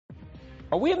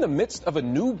Are we in the midst of a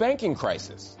new banking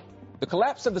crisis? The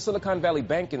collapse of the Silicon Valley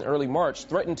Bank in early March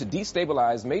threatened to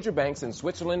destabilize major banks in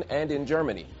Switzerland and in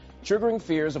Germany, triggering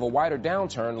fears of a wider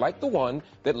downturn like the one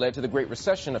that led to the Great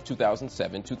Recession of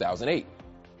 2007-2008.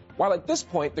 While at this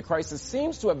point the crisis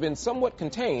seems to have been somewhat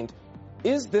contained,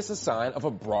 is this a sign of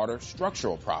a broader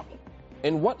structural problem?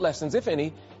 And what lessons, if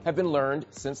any, have been learned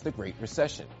since the Great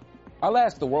Recession? I'll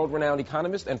ask the world-renowned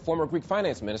economist and former Greek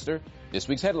finance minister, this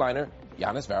week's headliner,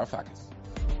 Yanis Varoufakis.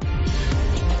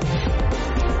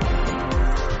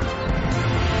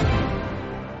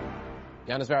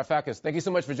 Yanis Varoufakis, thank you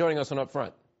so much for joining us on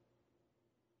Upfront.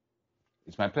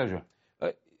 It's my pleasure.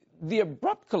 The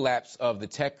abrupt collapse of the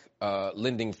tech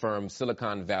lending firm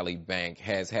Silicon Valley Bank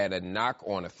has had a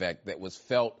knock-on effect that was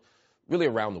felt really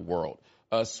around the world.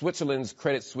 Switzerland's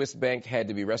Credit Suisse Bank had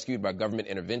to be rescued by government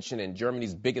intervention, and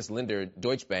Germany's biggest lender,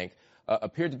 Deutsche Bank,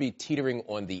 appeared to be teetering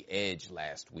on the edge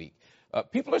last week.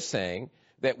 People are saying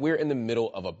that we're in the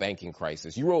middle of a banking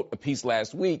crisis. You wrote a piece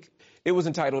last week. It was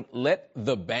entitled, "Let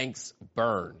the Banks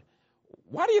Burn."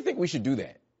 Why do you think we should do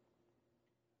that?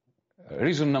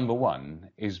 Reason number one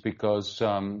is because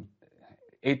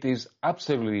it is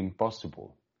absolutely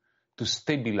impossible to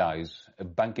stabilize a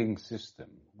banking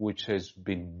system which has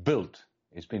been built,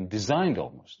 it's been designed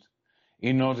almost,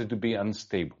 in order to be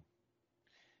unstable.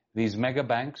 These mega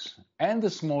banks and the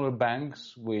smaller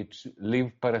banks which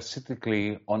live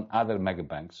parasitically on other mega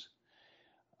banks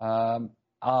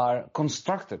are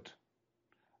constructed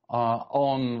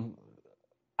on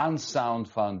unsound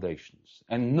foundations,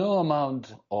 and no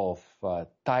amount of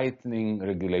tightening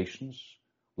regulations,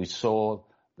 we saw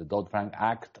the Dodd-Frank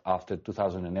Act after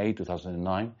 2008,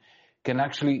 2009, can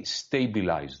actually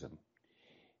stabilize them.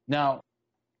 Now,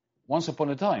 once upon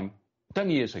a time, 10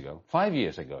 years ago, 5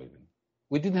 years ago even,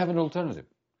 we didn't have an alternative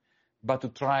but to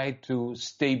try to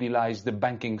stabilize the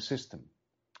banking system.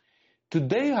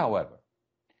 Today, however,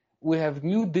 we have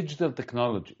new digital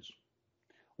technologies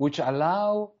which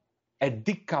allow a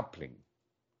decoupling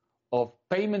of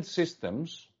payment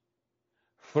systems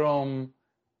from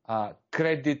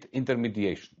credit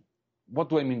intermediation. What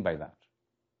do I mean by that?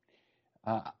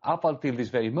 Up until this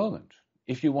very moment,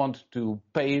 if you want to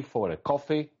pay for a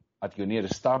coffee at your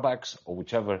nearest Starbucks or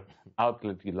whichever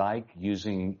outlet you like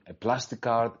using a plastic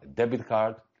card, a debit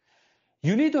card,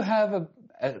 you need to have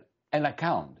an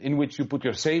account in which you put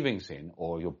your savings in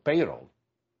or your payroll,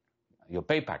 your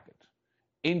pay packet,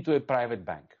 into a private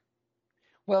bank.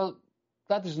 Well,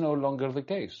 that is no longer the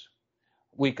case.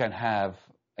 We can have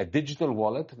a digital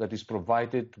wallet that is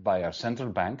provided by our central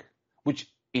bank, which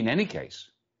in any case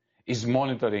is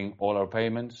monitoring all our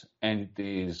payments, and it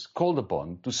is called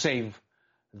upon to save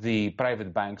the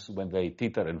private banks when they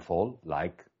teeter and fall,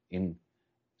 like in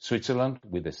Switzerland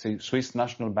with the Swiss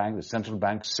National Bank, the central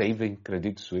bank saving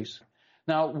Credit Suisse.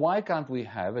 Now, why can't we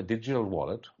have a digital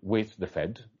wallet with the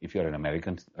Fed, if you're an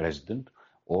American resident,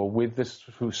 or with the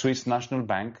Swiss National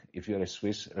Bank, if you're a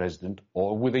Swiss resident,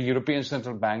 or with the European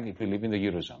Central Bank, if you live in the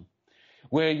Eurozone,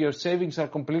 where your savings are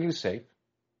completely safe?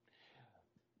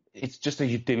 It's just a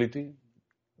utility.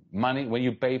 Money, when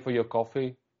you pay for your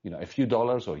coffee, a few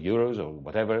dollars or euros or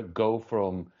whatever go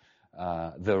from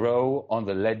the row on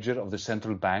the ledger of the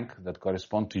central bank that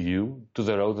correspond to you to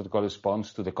the row that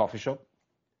corresponds to the coffee shop.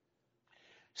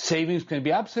 Savings can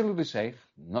be absolutely safe,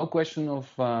 no question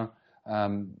of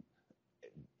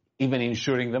even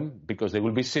insuring them, because they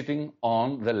will be sitting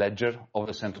on the ledger of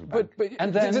the central bank.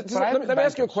 And then let me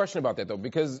ask you a question about that, though,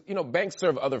 because banks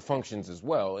serve other functions as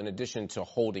well. In addition to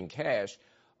holding cash,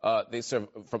 they serve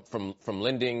from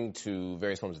lending to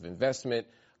various forms of investment.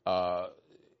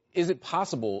 Is it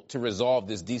possible to resolve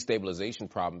this destabilization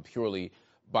problem purely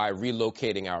by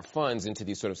relocating our funds into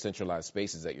these sort of centralized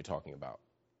spaces that you're talking about?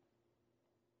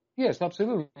 Yes,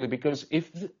 absolutely. Because if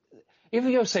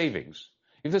your savings,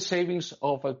 if the savings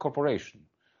of a corporation,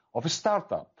 of a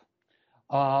startup,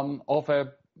 of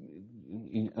a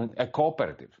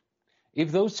cooperative,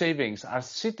 if those savings are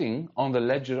sitting on the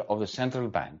ledger of the central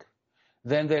bank,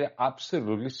 then they're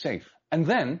absolutely safe. And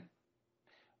then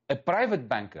a private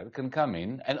banker can come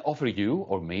in and offer you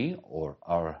or me or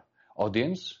our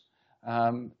audience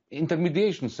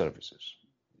intermediation services.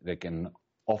 They can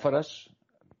offer us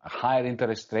a higher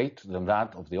interest rate than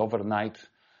that of the overnight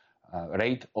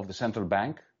rate of the central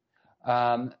bank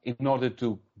in order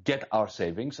to get our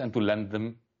savings and to lend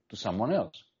them to someone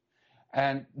else.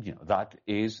 And that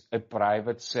is a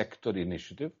private sector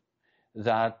initiative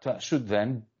that should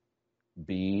then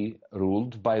be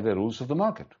ruled by the rules of the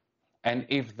market. And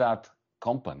if that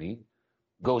company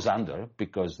goes under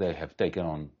because they have taken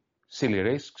on silly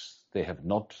risks, they have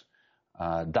not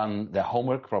done their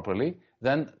homework properly,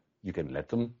 then you can let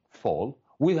them fall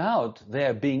without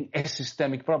there being a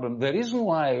systemic problem. The reason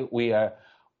why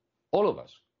all of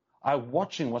us, are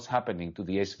watching what's happening to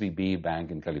the SVB Bank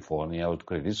in California or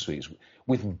Credit Suisse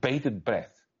with bated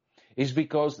breath is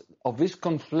because of this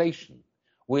conflation.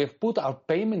 We have put our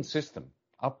payment system,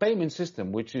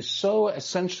 which is so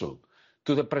essential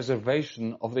to the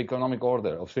preservation of the economic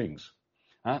order of things,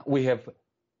 we have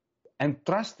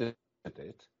entrusted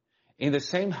it in the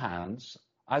same hands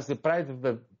as the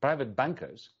private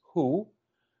bankers who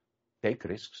take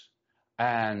risks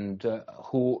and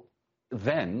who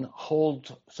then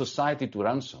hold society to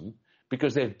ransom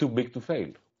because they're too big to fail.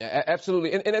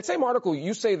 Absolutely. In that same article,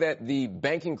 you say that the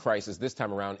banking crisis this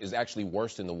time around is actually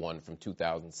worse than the one from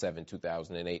 2007,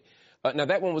 2008. Now,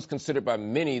 that one was considered by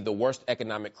many the worst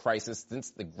economic crisis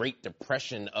since the Great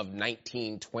Depression of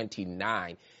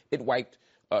 1929. It wiped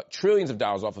trillions of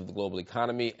dollars off of the global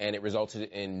economy, and it resulted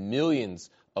in millions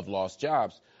of lost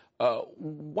jobs.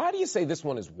 Why do you say this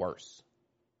one is worse?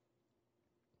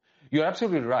 You're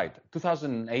absolutely right.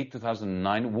 2008,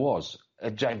 2009 was a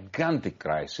gigantic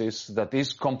crisis that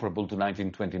is comparable to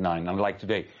 1929, unlike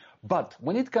today. But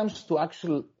when it comes to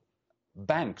actual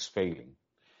banks failing,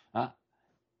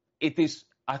 it is,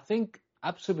 I think,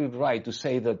 absolutely right to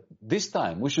say that this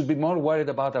time we should be more worried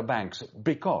about our banks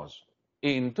because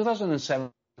in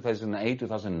 2007, 2008,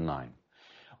 2009,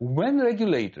 when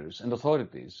regulators and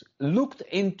authorities looked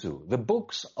into the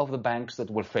books of the banks that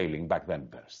were failing back then,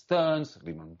 Bear Stearns,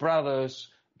 Lehman Brothers,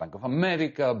 Bank of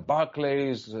America,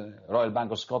 Barclays, Royal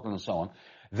Bank of Scotland, and so on,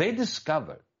 they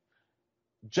discovered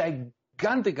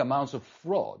gigantic amounts of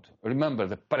fraud. Remember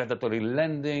the predatory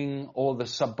lending, all the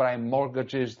subprime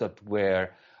mortgages that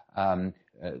were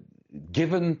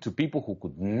given to people who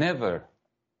could never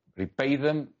repay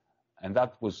them. And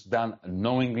that was done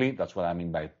knowingly. That's what I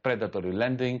mean by predatory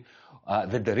lending.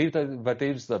 The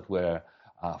derivatives that were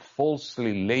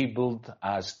falsely labeled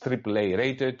as AAA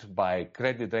rated by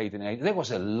credit rating agencies. There was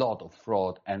a lot of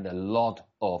fraud and a lot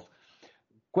of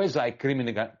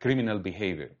quasi-criminal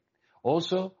behavior.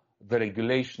 Also, the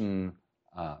regulation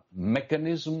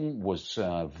mechanism was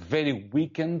very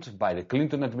weakened by the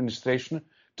Clinton administration.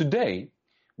 Today,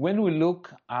 when we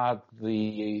look at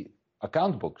the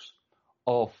account books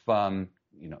of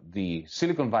the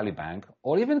Silicon Valley Bank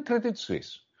or even Credit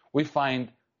Suisse, we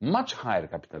find much higher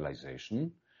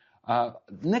capitalization,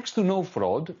 next to no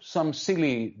fraud, some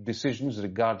silly decisions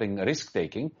regarding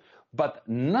risk-taking, but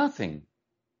nothing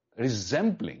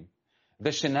resembling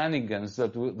the shenanigans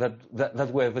that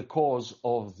were the cause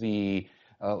of the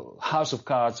house of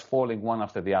cards falling one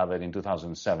after the other in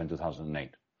 2007,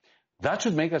 2008. That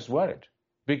should make us worried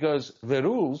because the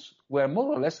rules were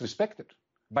more or less respected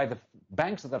by the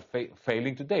banks that are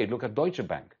failing today. Look at Deutsche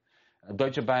Bank.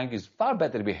 Deutsche Bank is far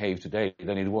better behaved today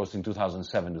than it was in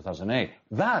 2007, 2008.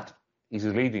 That is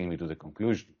leading me to the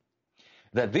conclusion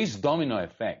that this domino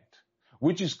effect,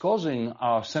 which is causing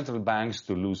our central banks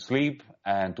to lose sleep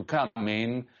and to come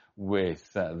in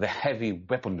with the heavy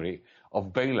weaponry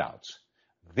of bailouts,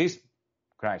 this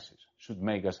crisis should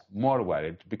make us more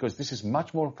worried because this is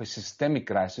much more of a systemic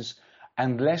crisis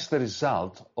and less the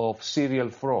result of serial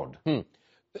fraud.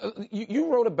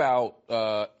 You wrote about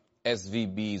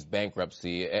SVB's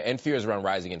bankruptcy and fears around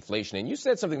rising inflation, and you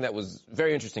said something that was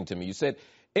very interesting to me. You said,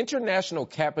 international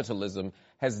capitalism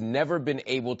has never been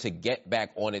able to get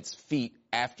back on its feet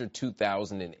after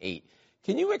 2008.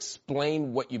 Can you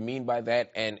explain what you mean by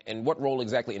that and what role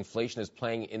exactly inflation is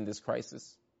playing in this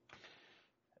crisis?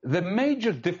 The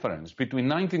major difference between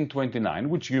 1929,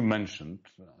 which you mentioned,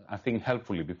 I think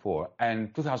helpfully before,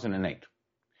 and 2008,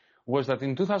 was that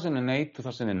in 2008,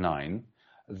 2009,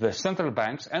 the central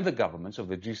banks and the governments of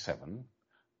the G7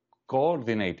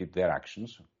 coordinated their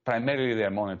actions, primarily their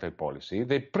monetary policy.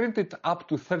 They printed up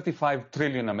to 35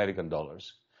 trillion American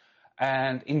dollars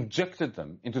and injected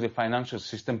them into the financial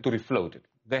system to refloat it.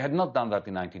 They had not done that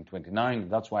in 1929.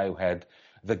 That's why we had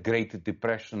the Great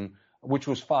Depression, which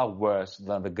was far worse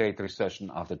than the Great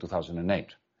Recession after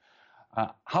 2008.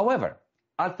 However,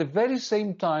 at the very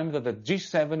same time that the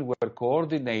G7 were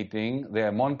coordinating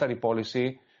their monetary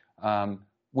policy,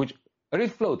 which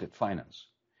refloated finance,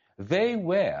 they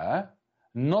were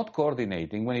not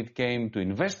coordinating when it came to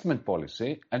investment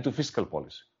policy and to fiscal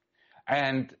policy.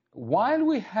 And while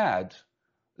we had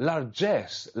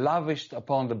largesse lavished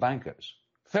upon the bankers,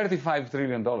 $35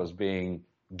 trillion being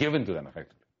given to them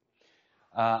effectively,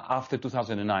 after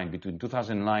 2009, between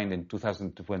 2009 and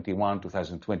 2021,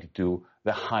 2022,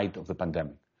 the height of the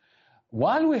pandemic.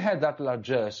 While we had that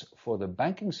largesse for the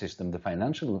banking system, the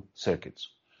financial circuits,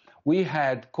 we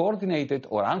had coordinated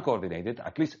or uncoordinated,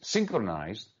 at least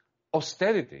synchronized,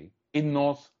 austerity in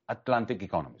North Atlantic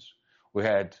economies. We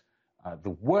had the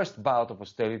worst bout of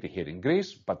austerity hit in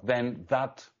Greece, but then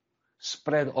that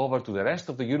spread over to the rest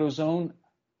of the Eurozone,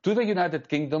 to the United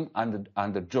Kingdom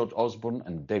under George Osborne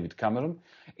and David Cameron.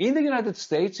 In the United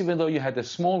States, even though you had a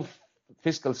small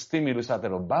fiscal stimulus under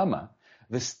Obama,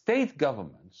 the state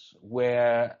governments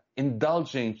were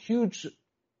indulging huge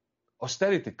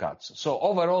austerity cuts. So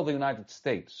overall, the United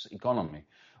States economy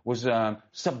was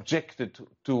subjected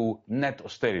to net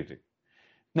austerity.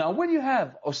 Now, when you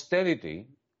have austerity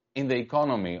in the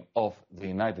economy of the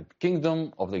United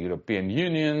Kingdom, of the European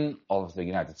Union, of the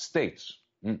United States,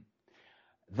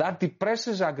 that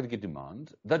depresses aggregate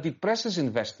demand, that depresses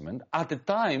investment at a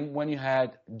time when you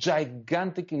had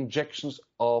gigantic injections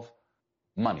of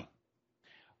money.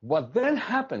 What then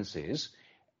happens is,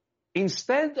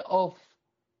 instead of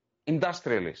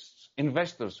industrialists,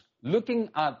 investors, looking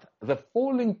at the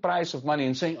falling price of money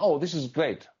and saying, oh, this is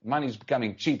great, money is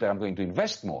becoming cheaper, I'm going to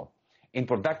invest more in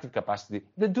productive capacity,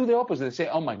 they do the opposite. They say,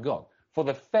 oh my God, for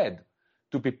the Fed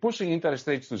to be pushing interest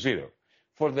rates to zero,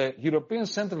 for the European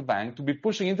Central Bank to be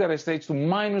pushing interest rates to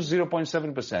minus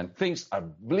 0.7%, things are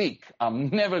bleak, I'm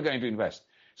never going to invest.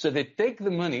 So they take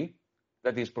the money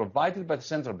that is provided by the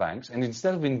central banks, and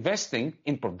instead of investing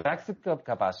in productive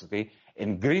capacity,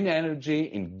 in green energy,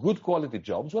 in good quality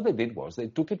jobs, what they did was they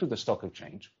took it to the stock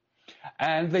exchange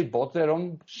and they bought their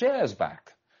own shares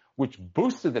back, which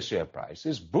boosted the share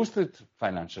prices, boosted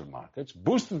financial markets,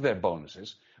 boosted their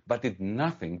bonuses, but did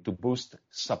nothing to boost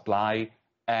supply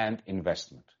and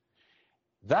investment.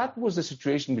 That was the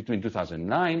situation between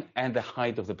 2009 and the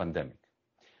height of the pandemic.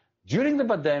 During the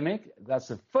pandemic, that's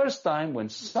the first time when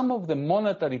some of the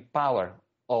monetary power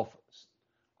of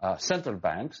central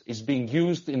banks is being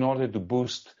used in order to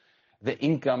boost the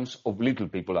incomes of little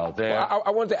people out there. Well,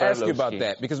 I wanted to ask you about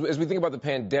that, because as we think about the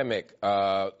pandemic, there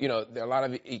are a lot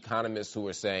of economists who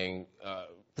are saying,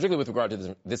 particularly with regard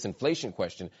to this inflation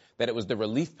question, that it was the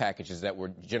relief packages that were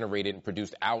generated and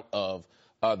produced out of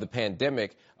the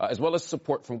pandemic, as well as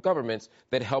support from governments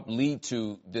that helped lead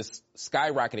to this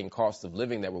skyrocketing cost of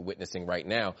living that we're witnessing right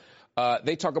now.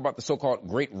 They talk about the so-called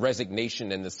Great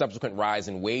Resignation and the subsequent rise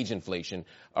in wage inflation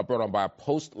brought on by a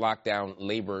post-lockdown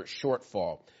labor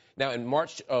shortfall. Now, in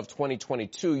March of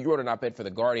 2022, you wrote an op-ed for The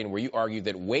Guardian where you argued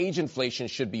that wage inflation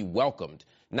should be welcomed,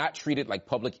 not treated like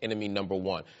public enemy number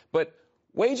one. But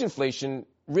wage inflation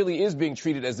really is being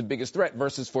treated as the biggest threat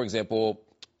versus, for example,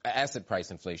 asset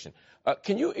price inflation.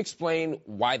 Can you explain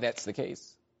why that's the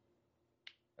case?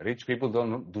 Rich people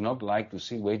do not like to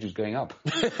see wages going up.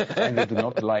 And they do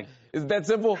not like... Is that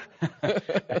simple?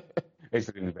 It's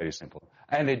really very simple.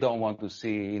 And they don't want to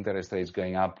see interest rates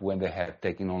going up when they have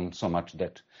taken on so much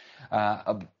debt.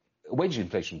 Wage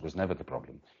inflation was never the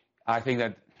problem. I think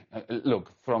that,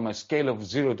 look, from a scale of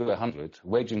 0 to 100,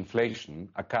 wage inflation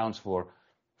accounts for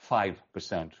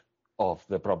 5% of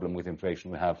the problem with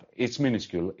inflation we have. It's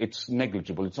minuscule, it's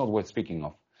negligible, it's not worth speaking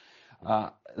of.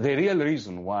 The real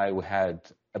reason why we had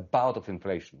a bout of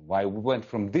inflation, why we went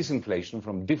from disinflation,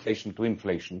 from deflation to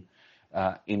inflation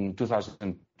in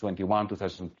 2021,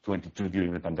 2022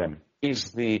 during the pandemic,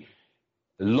 is the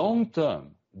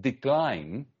long-term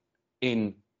decline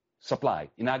in supply,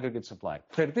 in aggregate supply.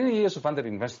 13 years of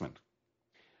underinvestment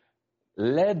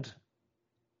led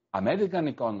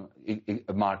American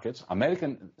markets,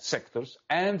 American sectors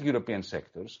and European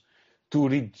sectors to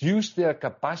reduce their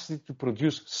capacity to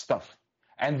produce stuff.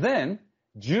 And then,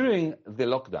 during the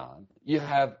lockdown, you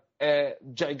have a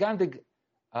gigantic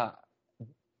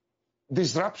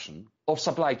disruption of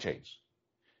supply chains.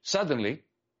 Suddenly,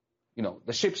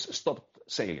 the ships stopped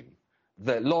sailing,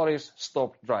 the lorries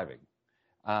stopped driving,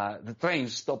 the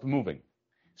trains stopped moving.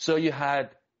 So you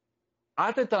had,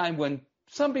 at a time when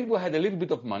some people had a little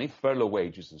bit of money, furlough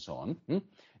wages and so on,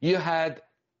 you had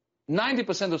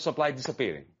 90% of supply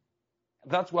disappearing.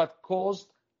 That's what caused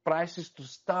prices to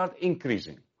start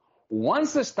increasing.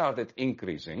 Once they started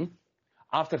increasing,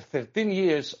 after 13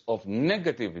 years of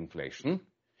negative inflation,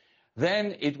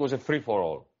 then it was a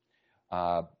free-for-all.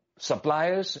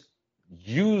 Suppliers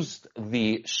used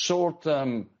the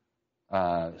short-term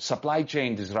supply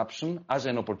chain disruption as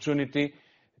an opportunity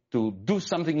to do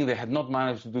something they had not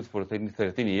managed to do for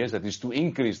 13 years, that is to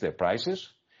increase their prices.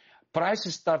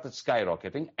 Prices started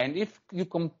skyrocketing, and if you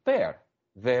compare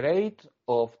the rate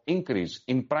of increase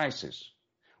in prices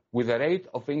with the rate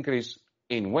of increase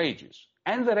in wages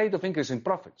and the rate of increase in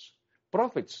profits,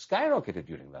 profits skyrocketed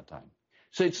during that time.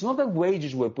 So it's not that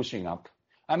wages were pushing up.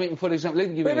 I mean, for example, let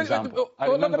me give you an example.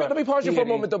 Let me pause you for a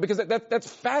moment, though, because that's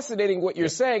fascinating what you're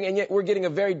saying, and yet we're getting a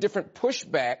very different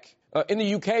pushback. In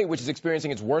the UK, which is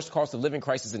experiencing its worst cost of living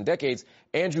crisis in decades,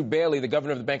 Andrew Bailey, the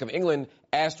governor of the Bank of England,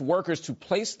 asked workers to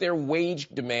place their wage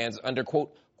demands under,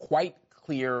 quote, quite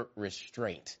clear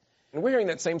restraint. And we're hearing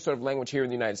that same sort of language here in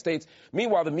the United States.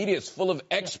 Meanwhile, the media is full of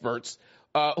experts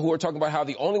who are talking about how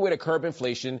the only way to curb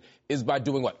inflation is by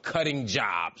doing what? Cutting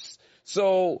jobs.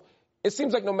 So it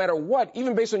seems like no matter what,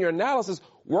 even based on your analysis,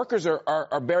 workers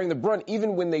are bearing the brunt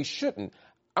even when they shouldn't.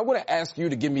 I want to ask you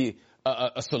to give me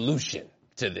a solution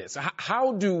to this.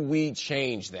 How do we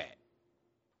change that?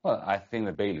 Well, I think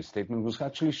that Bailey's statement was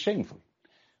actually shameful.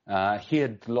 He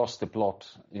had lost the plot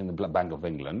in the Bank of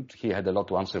England. He had a lot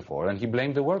to answer for, and he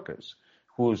blamed the workers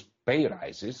whose pay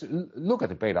rises. Look at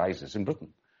the pay rises in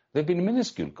Britain. They've been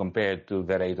minuscule compared to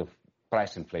the rate of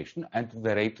price inflation and to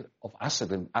the rate of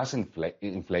asset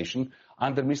inflation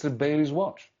under Mr. Bailey's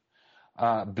watch.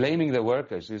 Blaming the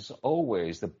workers is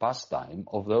always the pastime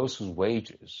of those whose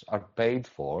wages are paid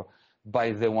for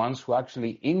by the ones who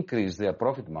actually increase their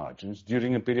profit margins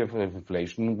during a period of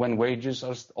inflation when wages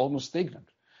are almost stagnant.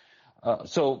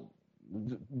 So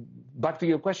back to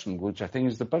your question, which I think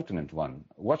is the pertinent one.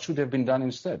 What should have been done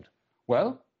instead?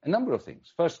 Well, a number of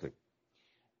things. Firstly,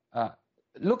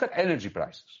 look at energy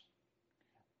prices.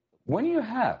 When you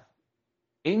have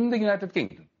in the United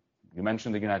Kingdom, you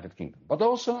mentioned the United Kingdom, but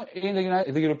also in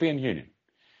the European Union,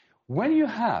 when you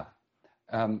have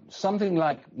something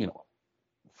like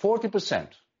 40%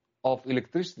 of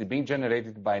electricity being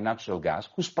generated by natural gas,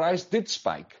 whose price did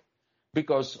spike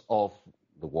because of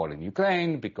the war in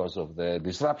Ukraine, because of the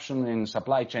disruption in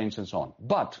supply chains and so on.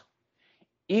 But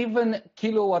even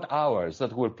kilowatt hours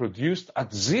that were produced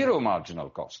at zero marginal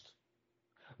cost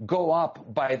go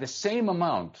up by the same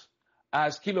amount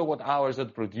as kilowatt hours that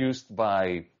are produced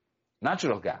by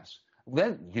natural gas.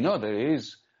 Then, there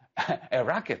is a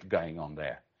racket going on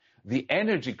there. The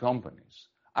energy companies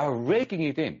are raking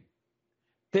it in,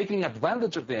 taking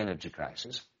advantage of the energy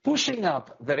crisis, pushing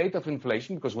up the rate of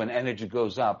inflation, because when energy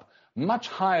goes up much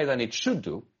higher than it should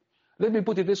do, let me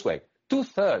put it this way,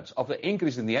 2/3 of the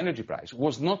increase in the energy price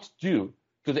was not due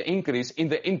to the increase in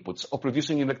the inputs of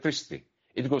producing electricity.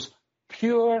 It was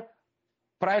pure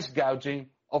price gouging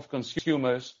of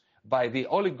consumers by the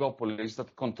oligopolies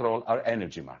that control our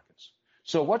energy markets.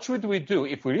 So what should we do?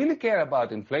 If we really care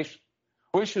about inflation,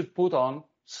 we should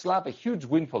slap a huge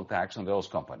windfall tax on those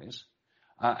companies.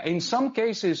 In some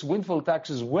cases, windfall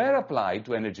taxes were applied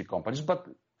to energy companies, but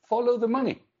follow the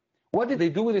money. What did they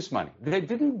do with this money? They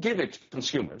didn't give it to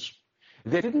consumers.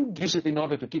 They didn't use it in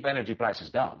order to keep energy prices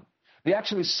down. They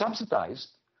actually subsidized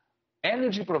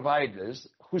energy providers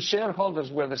whose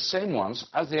shareholders were the same ones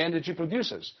as the energy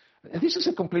producers. This is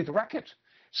a complete racket.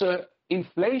 So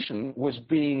inflation was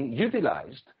being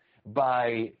utilized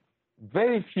by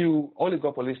very few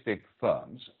oligopolistic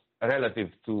firms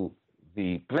relative to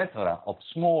the plethora of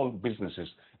small businesses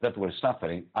that were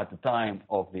suffering at the time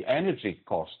of the energy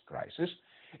cost crisis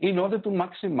in order to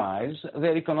maximize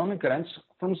their economic rents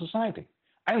from society.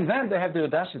 And then they have the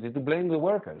audacity to blame the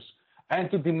workers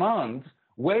and to demand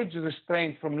wage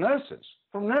restraint from nurses.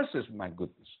 From nurses, my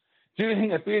goodness.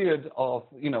 During a period of,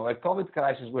 a COVID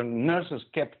crisis when nurses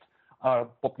kept our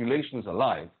populations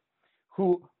alive,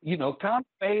 who, can't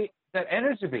pay their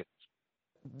energy bills.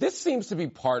 This seems to be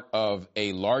part of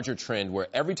a larger trend where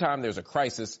every time there's a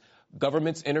crisis,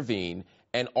 governments intervene,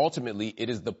 and ultimately it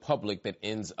is the public that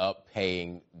ends up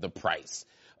paying the price,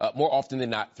 more often than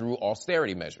not through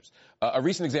austerity measures. A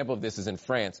recent example of this is in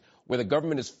France, where the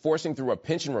government is forcing through a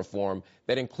pension reform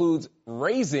that includes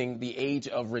raising the age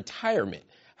of retirement.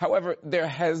 However, there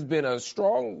has been a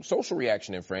strong social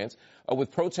reaction in France,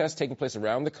 with protests taking place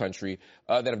around the country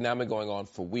that have now been going on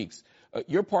for weeks.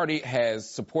 Your party has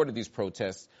supported these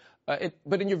protests,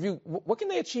 but in your view, what can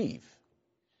they achieve?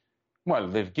 Well,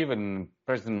 they've given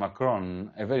President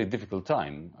Macron a very difficult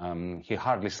time. He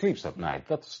hardly sleeps at night.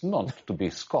 That's not to be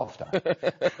scoffed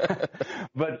at.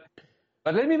 But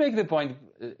let me make the point,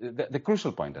 the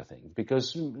crucial point, I think,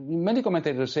 because many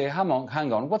commentators say, hang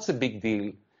on, what's the big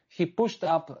deal? He pushed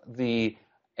up the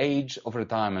age of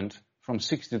retirement from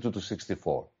 62 to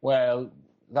 64. Well,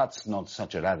 that's not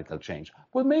such a radical change.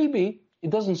 Well, maybe it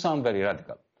doesn't sound very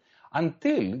radical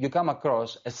until you come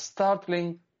across a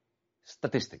startling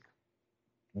statistic,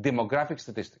 demographic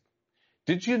statistic.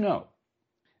 Did you know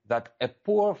that a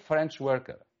poor French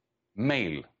worker,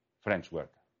 male French worker,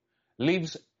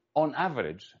 lives on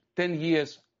average 10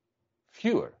 years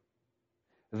fewer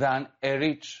than a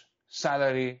rich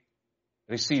salary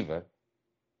receiver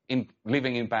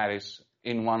living in Paris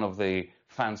in one of the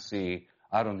fancy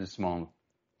arrondissements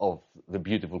of the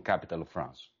beautiful capital of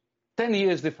France? 10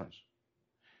 years difference.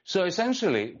 So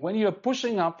essentially, when you're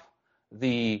pushing up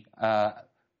the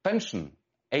pension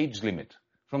age limit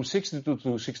from 62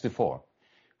 to 64,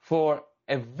 for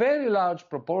a very large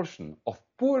proportion of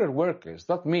poorer workers,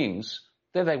 that means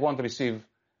that they won't receive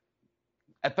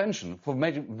a pension for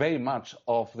very much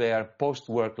of their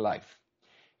post-work life.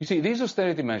 You see, these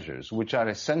austerity measures, which are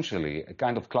essentially a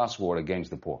kind of class war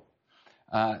against the poor,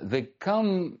 they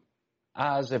come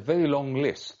as a very long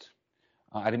list.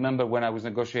 I remember when I was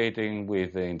negotiating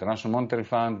with the International Monetary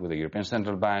Fund, with the European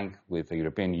Central Bank, with the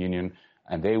European Union,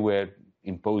 and they were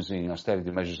imposing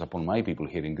austerity measures upon my people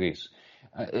here in Greece.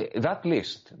 That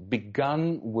list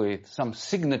began with some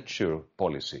signature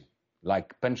policy,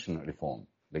 like pension reform,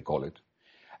 they call it.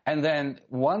 And then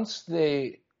once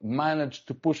they managed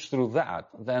to push through that,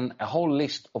 then a whole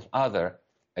list of other,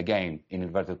 again, in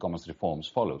inverted commas, reforms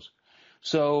follows.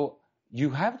 So you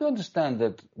have to understand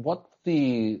that what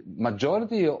the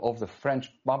majority of the French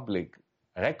public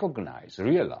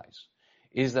realize,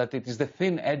 is that it is the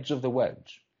thin edge of the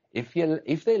wedge. If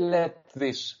they let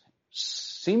this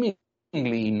seemingly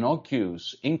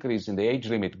innocuous increase in the age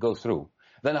limit go through,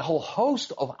 then a whole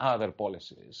host of other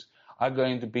policies are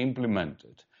going to be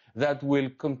implemented that will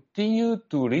continue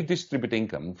to redistribute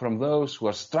income from those who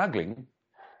are struggling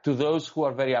to those who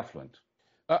are very affluent.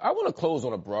 I want to close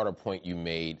on a broader point you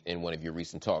made in one of your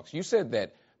recent talks. You said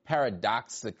that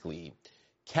paradoxically,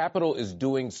 capital is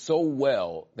doing so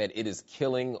well that it is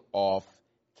killing off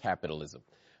capitalism,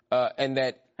 and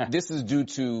that this is due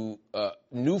to a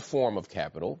new form of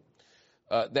capital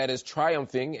that is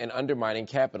triumphing and undermining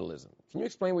capitalism. Can you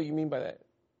explain what you mean by that?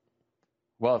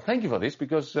 Well, thank you for this,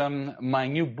 because my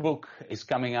new book is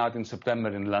coming out in September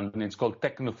in London. It's called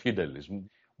Techno-Feudalism.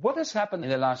 What has happened in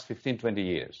the last 15, 20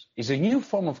 years is a new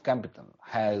form of capital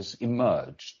has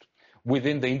emerged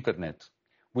within the internet,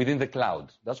 within the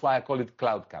cloud. That's why I call it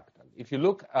cloud capital. If you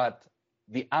look at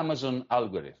the Amazon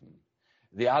algorithm,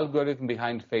 the algorithm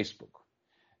behind Facebook,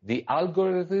 the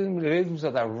algorithms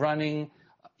that are running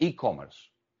e-commerce,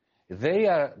 they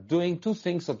are doing two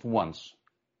things at once.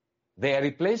 They are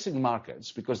replacing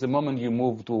markets, because the moment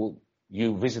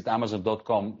you visit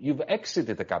Amazon.com, you've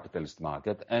exited the capitalist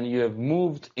market and you have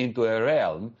moved into a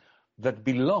realm that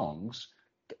belongs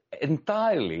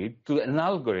entirely to an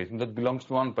algorithm that belongs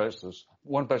to one person,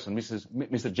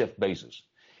 Mr. Jeff Bezos.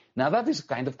 Now that is a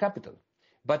kind of capital,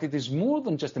 but it is more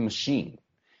than just a machine.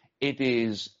 It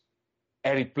is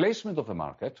a replacement of a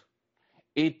market.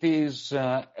 It is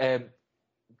a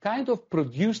kind of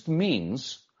produced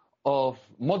means of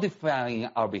modifying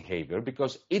our behavior,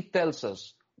 because it tells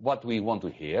us what we want to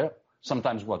hear,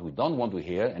 sometimes what we don't want to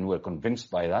hear, and we're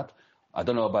convinced by that. I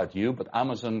don't know about you, but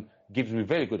Amazon gives me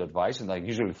very good advice, and I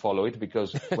usually follow it,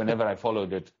 because whenever I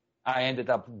followed it, I ended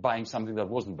up buying something that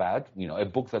wasn't bad, a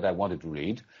book that I wanted to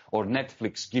read, or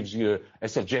Netflix gives you a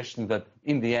suggestion that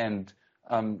in the end,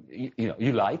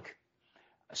 you like.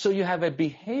 So you have a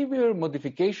behavior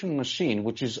modification machine,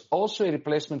 which is also a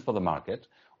replacement for the market,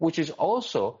 which is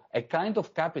also a kind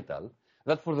of capital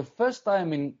that for the first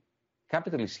time in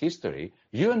capitalist history,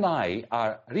 you and I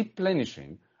are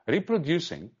replenishing,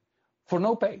 reproducing for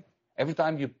no pay. Every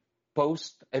time you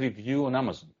post a review on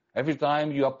Amazon, every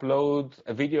time you upload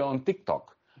a video on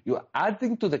TikTok, you're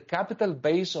adding to the capital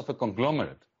base of a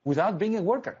conglomerate without being a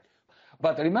worker.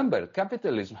 But remember,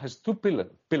 capitalism has two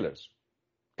pillars.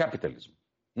 Capitalism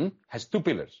has two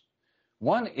pillars.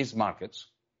 One is markets,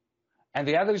 and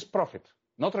the other is profit.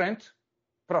 Not rent,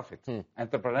 profit,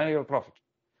 entrepreneurial profit.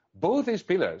 Both these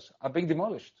pillars are being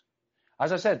demolished.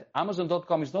 As I said,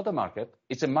 Amazon.com is not a market,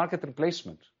 it's a market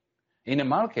replacement. In a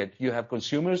market, you have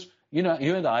consumers, you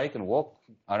and I can walk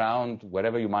around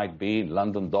wherever you might be,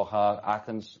 London, Doha,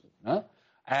 Athens,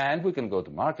 and we can go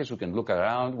to markets, we can look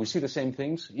around, we see the same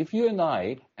things. If you and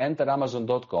I enter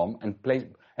Amazon.com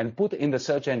and put in the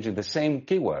search engine the same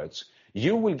keywords,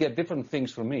 you will get different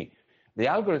things from me. The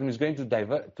algorithm is going to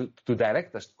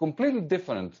direct us to completely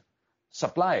different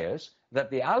suppliers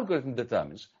that the algorithm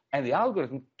determines, and the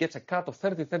algorithm gets a cut of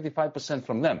 30-35%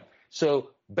 from them.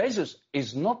 So Bezos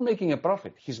is not making a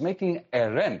profit. He's making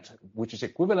a rent, which is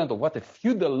equivalent of what a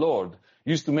feudal lord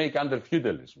used to make under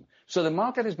feudalism. So the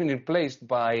market has been replaced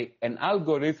by an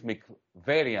algorithmic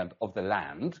variant of the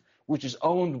land, which is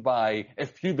owned by a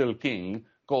feudal king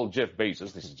called Jeff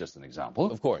Bezos. This is just an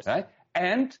example. Of course. Right?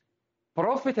 And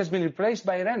profit has been replaced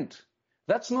by rent.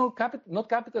 That's not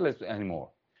capitalism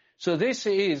anymore. So this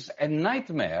is a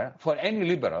nightmare for any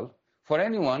liberal, for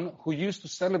anyone who used to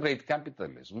celebrate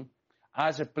capitalism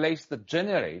as a place that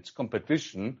generates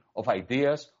competition of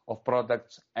ideas, of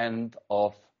products, and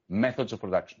of methods of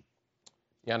production.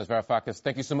 Yanis Varoufakis,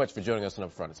 thank you so much for joining us on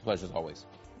Upfront. It's a pleasure as always.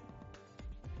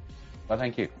 Well,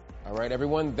 thank you. All right,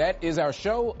 everyone, that is our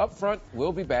show. Upfront,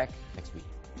 we'll be back next week.